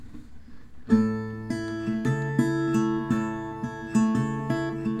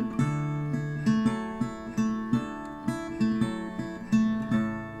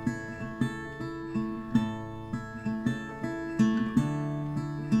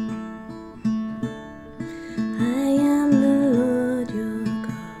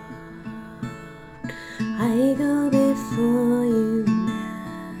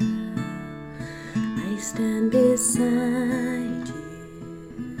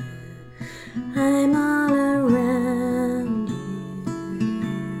I'm all around you,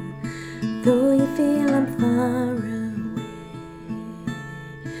 though you feel I'm far away.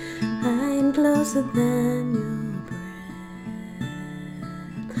 I'm closer than your breath.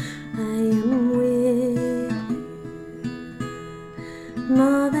 I am with you,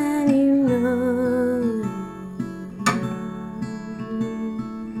 more than you know.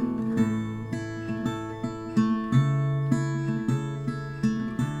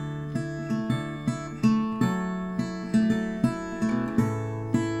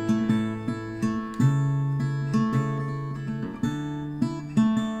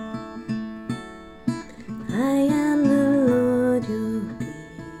 I am the Lord your peace.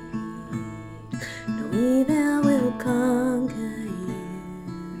 No evil will conquer you.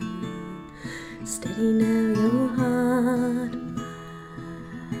 Steady now your heart and mind.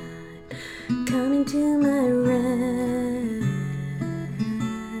 Come into my rest.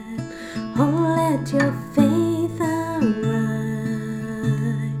 Oh, let your faith arise.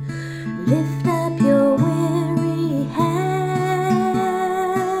 Lift up your weary head.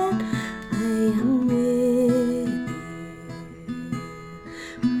 I am with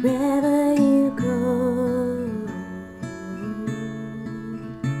wherever you go.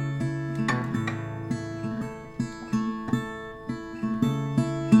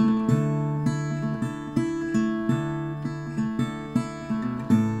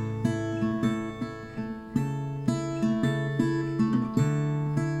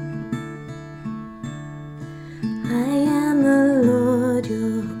 I am the Lord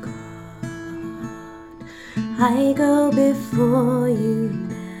your God. I go before you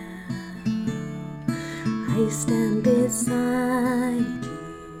now. I stand beside you.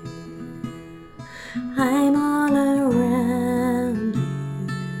 I'm all around you,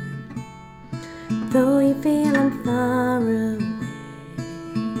 though you feel I'm far away.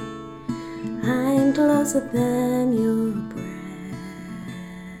 I'm closer than your breath.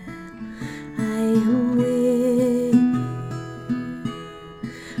 I am with you,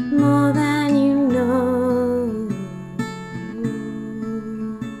 more than you know.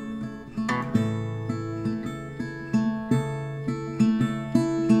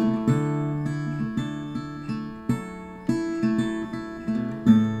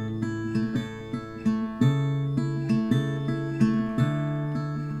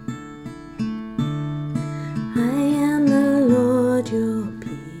 I am the Lord your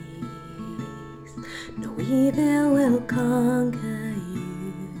peace. No evil will conquer you.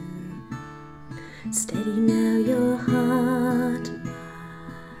 Steady now your heart and mind.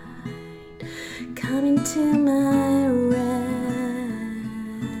 Come into my rest.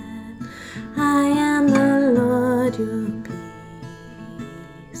 I am the Lord your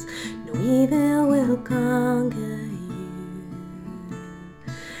peace. No evil will conquer you.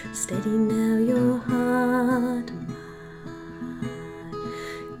 Steady now your heart and mind.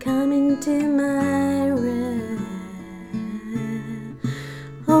 Come into my rest.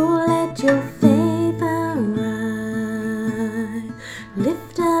 Oh, let your faith arise.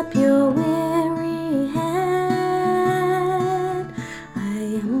 Lift up your weary head. I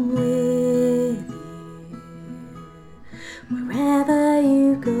am with you wherever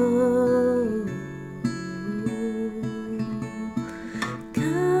you go.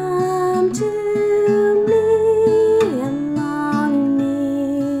 Come to me, I'm all you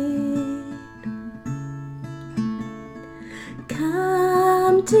need.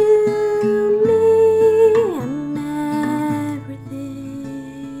 Come to me, I'm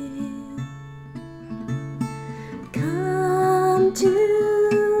everything. Come to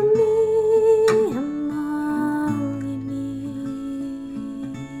me, I'm all you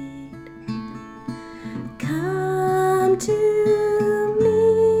need. Come to me,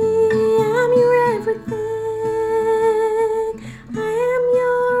 I'm your everything. I am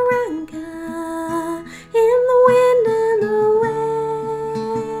your anchor in the wind and the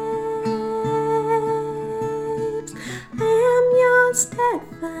waves. I am your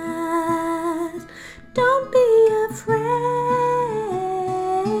steadfast. Don't be afraid,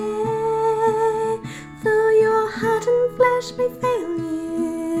 though your heart and flesh may fail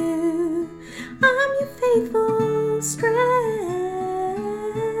you. I'm your faithful strength.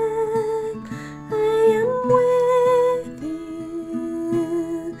 I am with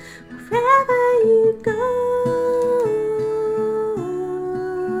you wherever you go.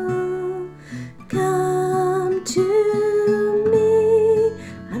 Come to me,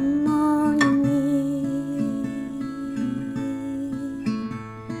 I'm all you need.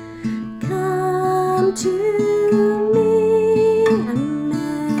 Come to me, I'm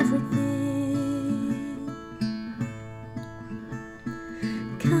everything.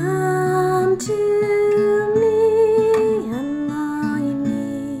 Come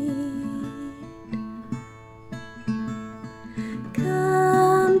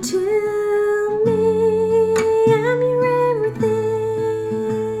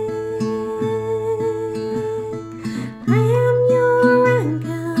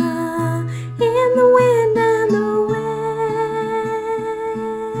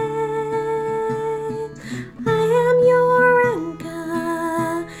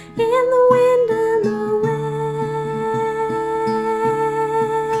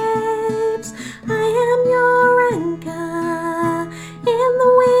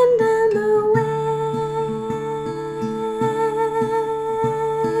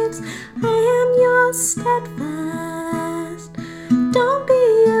steadfast. Don't be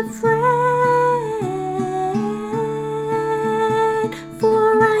afraid,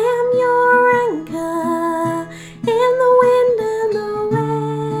 for I am your anchor in the wind and the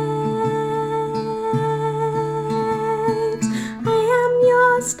waves. I am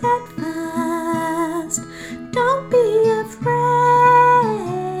your steadfast. Don't be afraid,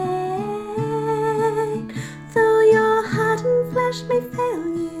 though your heart and flesh may fail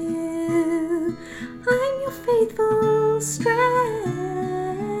you. I'm your faithful strength.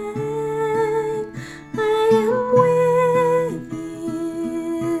 I am with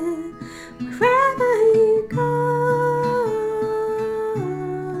you wherever you go.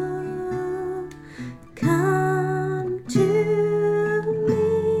 Come to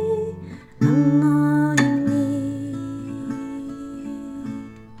me, I'm all you need.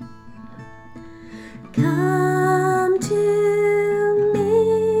 Come to me,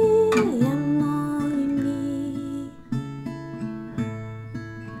 I'm all you need.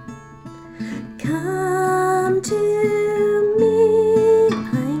 Come to me,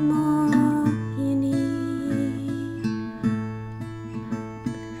 I'm all you need.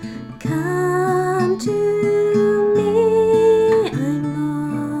 Come to me, I'm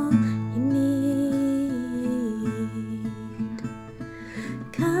all you need.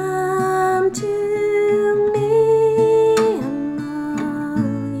 Come to me, I'm all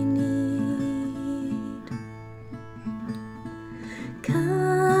you need.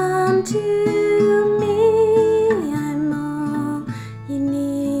 Come to me, I'm all you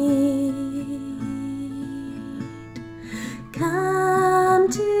need. Come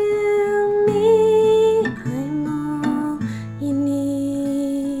to me, I'm all you need.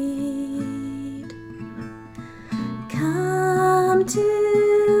 Come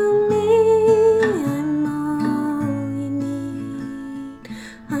to me, I'm all you need.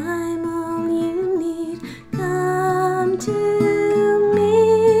 I'm all you need. Come to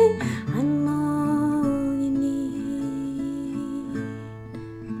me, I'm all you need.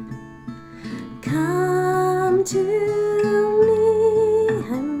 Come to me,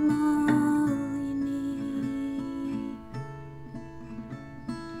 I'm all you need.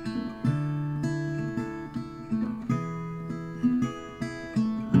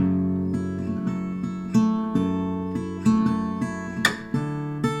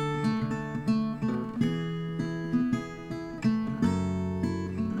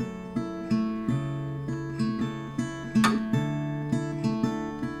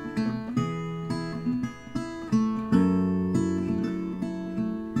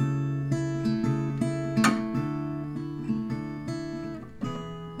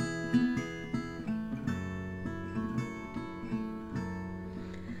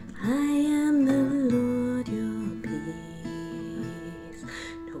 I am the Lord your peace.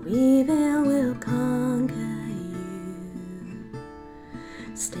 No evil will conquer you.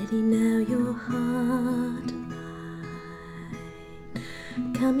 Steady now your heart and mind.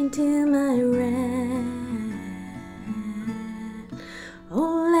 Come into my rest.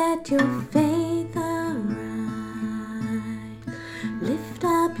 Oh, let your faith arise. Lift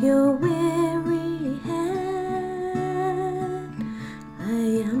up your weary head.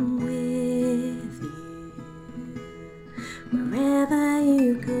 I am with you wherever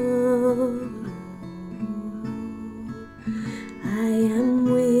you go. I am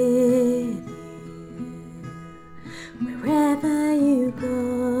with you wherever you go.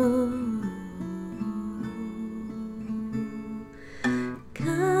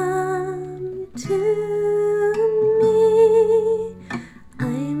 Come to me,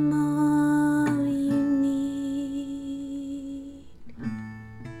 I'm all you need.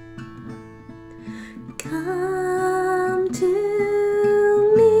 Come